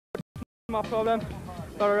My problem.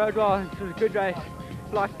 Got a road well. It was a good race.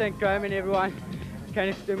 I'd like to thank Graham and everyone who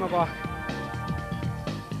came to do my bike.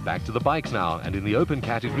 Back to the bikes now, and in the open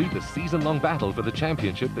category, the season-long battle for the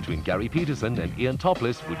championship between Gary Peterson and Ian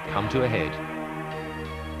Topless would come to a head.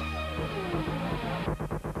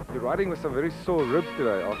 You're riding with some very sore ribs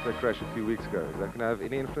today after a crash a few weeks ago. Is that going to have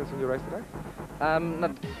any influence on your race today?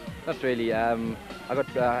 Not really. I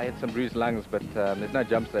had some bruised lungs, but there's no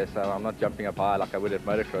jumps there, so I'm not jumping up high like I would at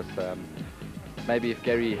motocross. Maybe if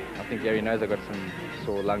Gary, I think Gary knows I've got some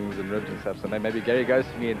sore lungs and ribs and stuff, so maybe Gary goes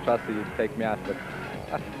for me and tries to take me out, but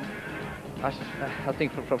I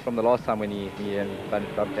think from the last time when he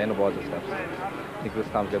bumped handlebars and stuff, I think this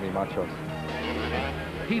time's going to be my chance.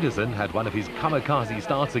 Peterson had one of his kamikaze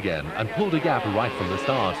starts again and pulled a gap right from the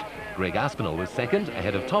start. Greg Aspinall was second,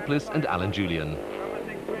 ahead of Topless and Alan Julian.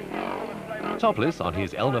 Topless on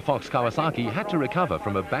his Elna Fox Kawasaki had to recover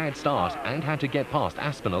from a bad start and had to get past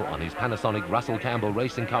Aspinall on his Panasonic Russell Campbell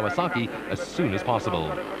Racing Kawasaki as soon as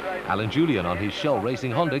possible. Alan Julian on his Shell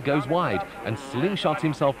Racing Honda goes wide and slingshots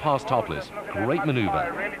himself past Topless. Great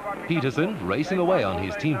maneuver. Peterson racing away on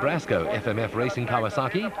his Team Brasco FMF Racing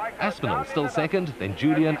Kawasaki. Aspinall still second, then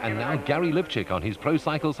Julian, and now Gary Lipchik on his Pro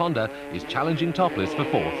Cycles Honda is challenging Topless for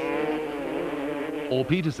fourth. All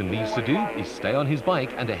Peterson needs to do is stay on his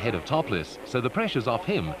bike and ahead of Topless, so the pressure's off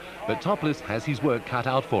him, but Topless has his work cut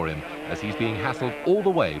out for him as he's being hassled all the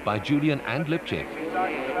way by Julian and Lipchik.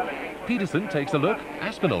 Peterson takes a look,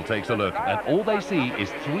 Aspinall takes a look, and all they see is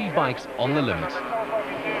three bikes on the limit.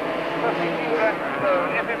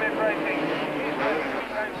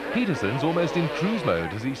 Peterson's almost in cruise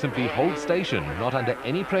mode as he simply holds station, not under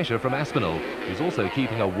any pressure from Aspinall, who's also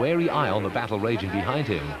keeping a wary eye on the battle raging behind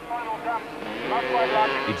him.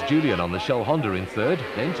 It's Julian on the Shell Honda in third,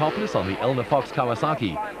 then Topless on the Elna Fox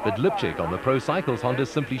Kawasaki, but Lipchik on the Pro Cycles Honda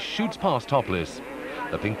simply shoots past Topless.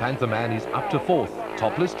 The Pink Panther man is up to fourth.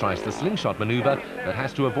 Topless tries the slingshot maneuver, but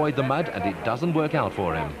has to avoid the mud, and it doesn't work out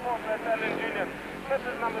for him.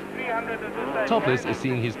 Topless is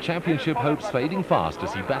seeing his championship hopes fading fast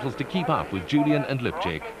as he battles to keep up with Julian and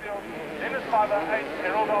Lipchik.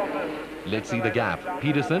 Let's see the gap.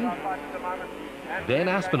 Peterson, then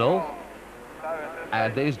Aspinall,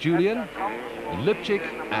 and there's Julian, Lipchik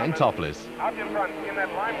and Topless.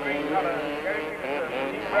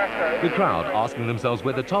 The crowd asking themselves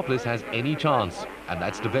whether Topless has any chance, and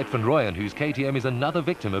that's De Wet van Rooyen, whose KTM is another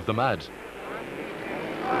victim of the mud.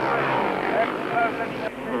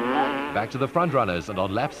 Back to the front runners, and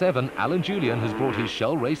on lap 7, Alan Julian has brought his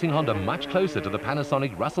Shell Racing Honda much closer to the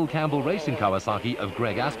Panasonic Russell Campbell Racing Kawasaki of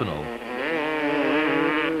Greg Aspinall.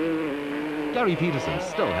 Gary Peterson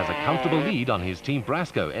still has a comfortable lead on his Team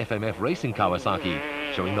Brasco FMF Racing Kawasaki,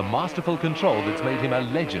 showing the masterful control that's made him a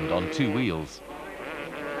legend on two wheels.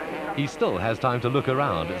 He still has time to look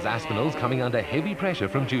around as Aspinall's coming under heavy pressure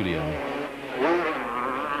from Julian.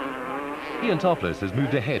 Ian Topless has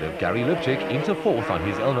moved ahead of Gary Lipchik into fourth on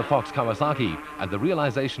his Elna Fox Kawasaki, and the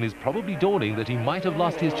realization is probably dawning that he might have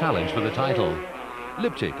lost his challenge for the title.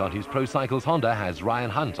 Lipchik on his Pro Cycles Honda has Ryan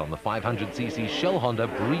Hunt on the 500cc Shell Honda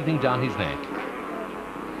breathing down his neck.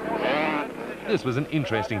 This was an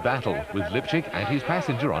interesting battle, with Lipchik and his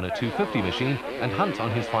passenger on a 250 machine and Hunt on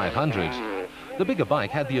his 500. The bigger bike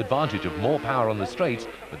had the advantage of more power on the straights,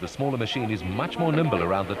 but the smaller machine is much more nimble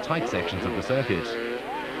around the tight sections of the circuit.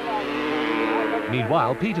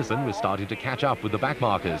 Meanwhile, Peterson was starting to catch up with the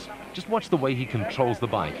backmarkers. Just watch the way he controls the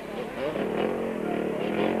bike.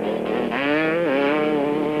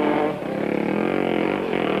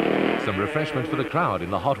 Some refreshment for the crowd in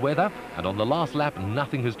the hot weather, and on the last lap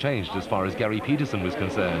nothing has changed as far as Gary Peterson was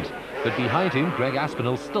concerned. But behind him, Greg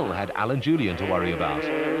Aspinall still had Alan Julian to worry about.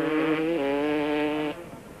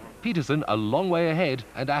 Peterson a long way ahead,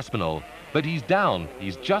 and Aspinall. But he's down.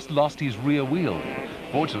 He's just lost his rear wheel.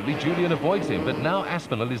 Fortunately, Julian avoids him, but now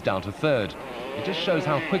Aspinall is down to third. It just shows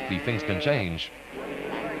how quickly things can change.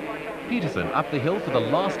 Peterson up the hill for the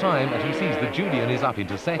last time, and he sees that Julian is up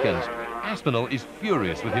into second. Aspinall is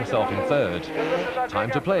furious with himself in third.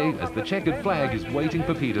 Time to play as the checkered flag is waiting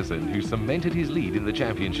for Peterson, who cemented his lead in the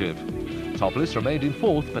championship. Topless remained in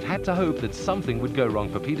fourth, but had to hope that something would go wrong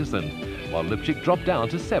for Peterson, while Lipchik dropped down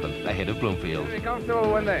to seventh ahead of Bloomfield. Very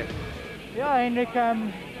comfortable one day. Yeah, Hendrik,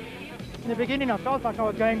 in the beginning I felt like I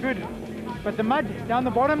was going good, but the mud down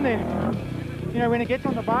the bottom there, you know, when it gets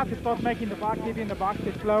on the bike, it starts making the bike heavy and the bike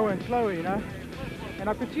gets slower and slower, you know. And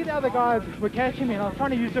I could see the other guys were catching me, and I was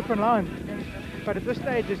trying to use different lines. But at this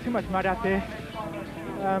stage, there's too much mud out there.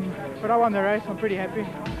 But I won the race, I'm pretty happy.